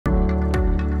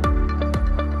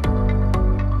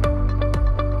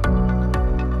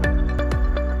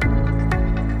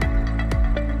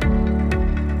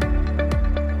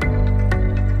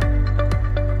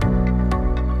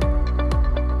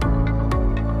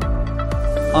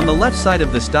On the left side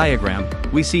of this diagram,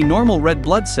 we see normal red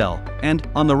blood cell, and,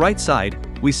 on the right side,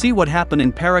 we see what happened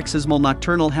in paroxysmal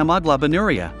nocturnal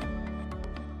hemoglobinuria.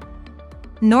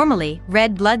 Normally,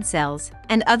 red blood cells,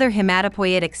 and other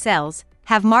hematopoietic cells,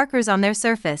 have markers on their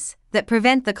surface that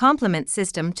prevent the complement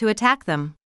system to attack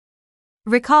them.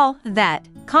 Recall that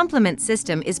complement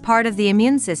system is part of the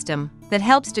immune system that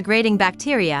helps degrading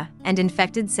bacteria and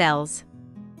infected cells.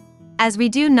 As we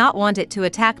do not want it to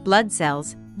attack blood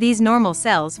cells, these normal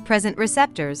cells present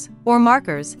receptors, or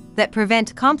markers, that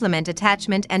prevent complement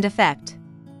attachment and effect.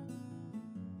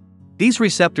 These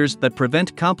receptors that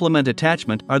prevent complement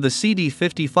attachment are the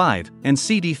CD55 and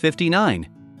CD59.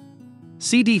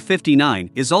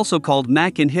 CD59 is also called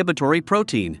MAC inhibitory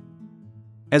protein.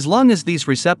 As long as these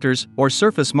receptors, or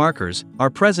surface markers, are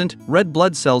present, red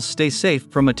blood cells stay safe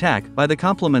from attack by the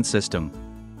complement system.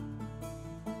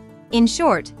 In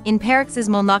short, in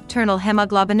paroxysmal nocturnal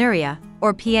hemoglobinuria,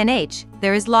 or PNH,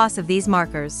 there is loss of these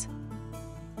markers.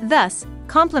 Thus,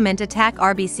 complement attack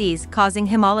RBCs causing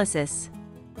hemolysis.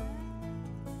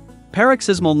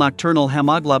 Paroxysmal nocturnal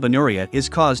hemoglobinuria is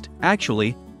caused,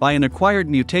 actually, by an acquired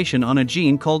mutation on a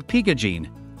gene called PIGA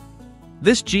gene.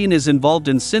 This gene is involved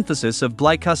in synthesis of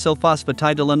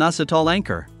glycosylphosphatidylinositol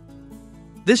anchor.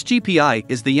 This GPI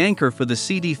is the anchor for the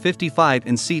CD55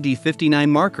 and CD59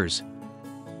 markers.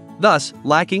 Thus,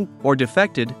 lacking, or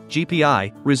defected,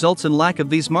 GPI results in lack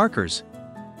of these markers.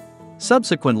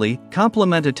 Subsequently,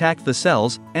 complement attack the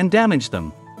cells and damage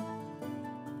them.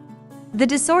 The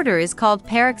disorder is called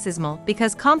paroxysmal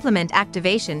because complement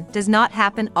activation does not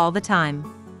happen all the time.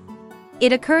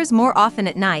 It occurs more often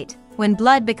at night, when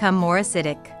blood becomes more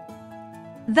acidic.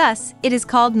 Thus, it is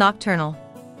called nocturnal.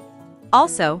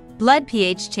 Also, blood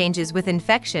pH changes with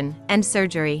infection and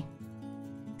surgery.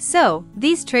 So,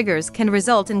 these triggers can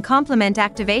result in complement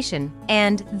activation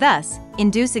and, thus,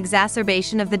 induce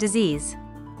exacerbation of the disease.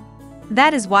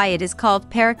 That is why it is called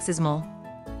paroxysmal.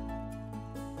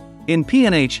 In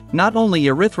PNH, not only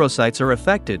erythrocytes are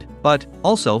affected, but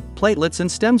also platelets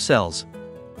and stem cells.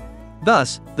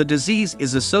 Thus, the disease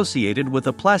is associated with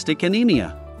aplastic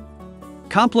anemia.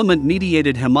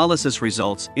 Complement-mediated hemolysis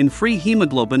results in free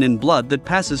hemoglobin in blood that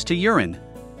passes to urine.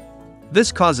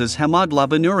 This causes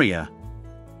hemoglobinuria.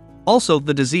 Also,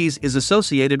 the disease is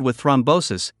associated with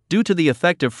thrombosis due to the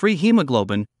effect of free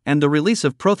hemoglobin and the release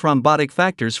of prothrombotic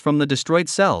factors from the destroyed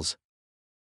cells.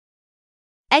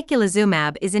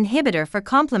 Eculizumab is inhibitor for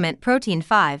complement protein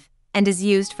 5 and is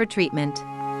used for treatment.